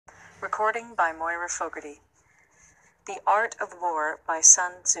Recording by Moira Fogarty. The Art of War by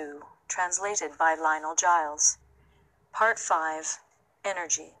Sun Tzu, translated by Lionel Giles. Part 5.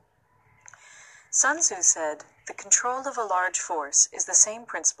 Energy. Sun Tzu said, "The control of a large force is the same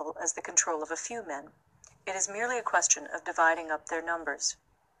principle as the control of a few men. It is merely a question of dividing up their numbers."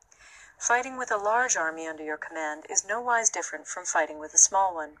 Fighting with a large army under your command is nowise different from fighting with a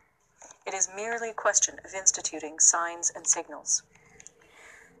small one. It is merely a question of instituting signs and signals.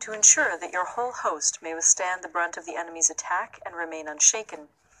 To ensure that your whole host may withstand the brunt of the enemy's attack and remain unshaken,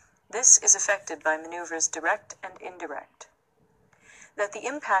 this is effected by maneuvers direct and indirect. That the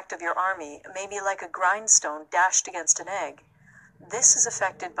impact of your army may be like a grindstone dashed against an egg, this is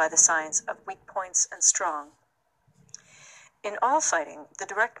effected by the science of weak points and strong. In all fighting, the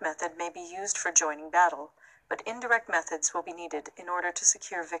direct method may be used for joining battle, but indirect methods will be needed in order to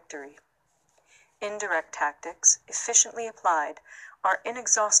secure victory. Indirect tactics, efficiently applied, are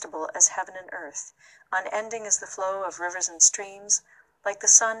inexhaustible as heaven and earth, unending as the flow of rivers and streams. Like the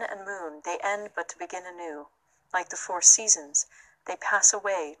sun and moon, they end but to begin anew. Like the 4 seasons, they pass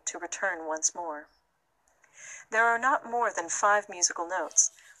away to return once more. There are not more than 5 musical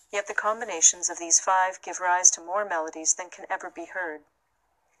notes, yet the combinations of these 5 give rise to more melodies than can ever be heard.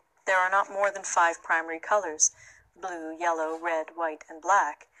 There are not more than 5 primary colors, blue, yellow, red, white, and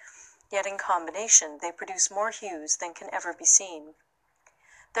black, yet in combination they produce more hues than can ever be seen.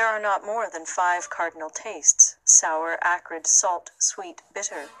 There are not more than 5 cardinal tastes, sour, acrid, salt, sweet,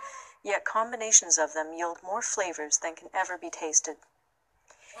 bitter, yet combinations of them yield more flavors than can ever be tasted.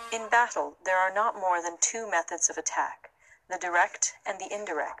 In battle, there are not more than 2 methods of attack, the direct and the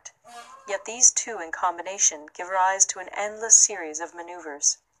indirect, yet these 2 in combination give rise to an endless series of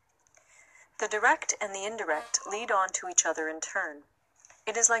maneuvers. The direct and the indirect lead on to each other in turn.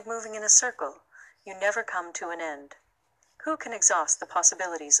 It is like moving in a circle. You never come to an end. Who can exhaust the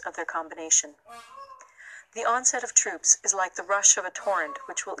possibilities of their combination? The onset of troops is like the rush of a torrent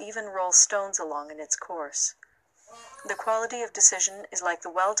which will even roll stones along in its course. The quality of decision is like the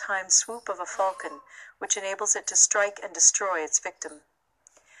well-timed swoop of a falcon, which enables it to strike and destroy its victim.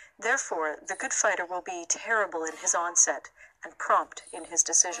 Therefore, the good fighter will be terrible in his onset and prompt in his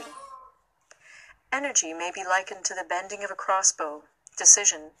decision. Energy may be likened to the bending of a crossbow,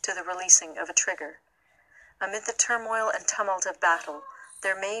 decision to the releasing of a trigger. Amid the turmoil and tumult of battle,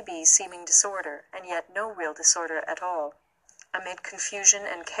 there may be seeming disorder, and yet no real disorder at all. Amid confusion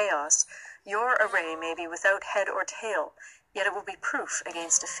and chaos, your array may be without head or tail, yet it will be proof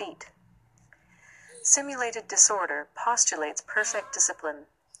against defeat. Simulated disorder postulates perfect discipline.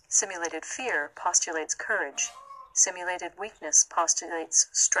 Simulated fear postulates courage. Simulated weakness postulates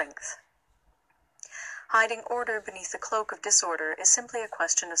strength. Hiding order beneath the cloak of disorder is simply a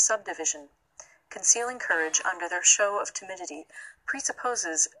question of subdivision. Concealing courage under their show of timidity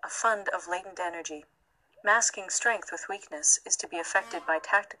presupposes a fund of latent energy. Masking strength with weakness is to be effected by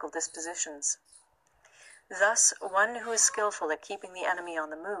tactical dispositions. Thus, one who is skillful at keeping the enemy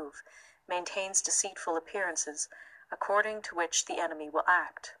on the move maintains deceitful appearances, according to which the enemy will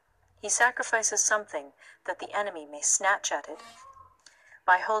act. He sacrifices something that the enemy may snatch at it.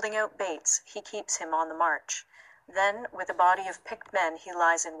 By holding out baits, he keeps him on the march. Then, with a body of picked men, he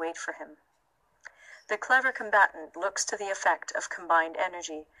lies in wait for him. The clever combatant looks to the effect of combined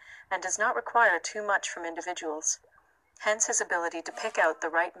energy, and does not require too much from individuals. Hence his ability to pick out the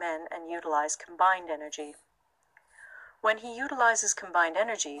right men and utilize combined energy. When he utilizes combined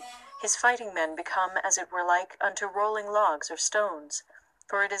energy, his fighting men become as it were like unto rolling logs or stones,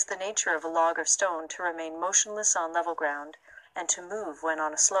 for it is the nature of a log or stone to remain motionless on level ground, and to move when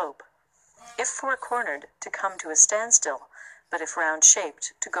on a slope. If four-cornered, to come to a standstill, but if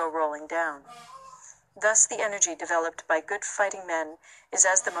round-shaped, to go rolling down. Thus the energy developed by good fighting men is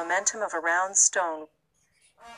as the momentum of a round stone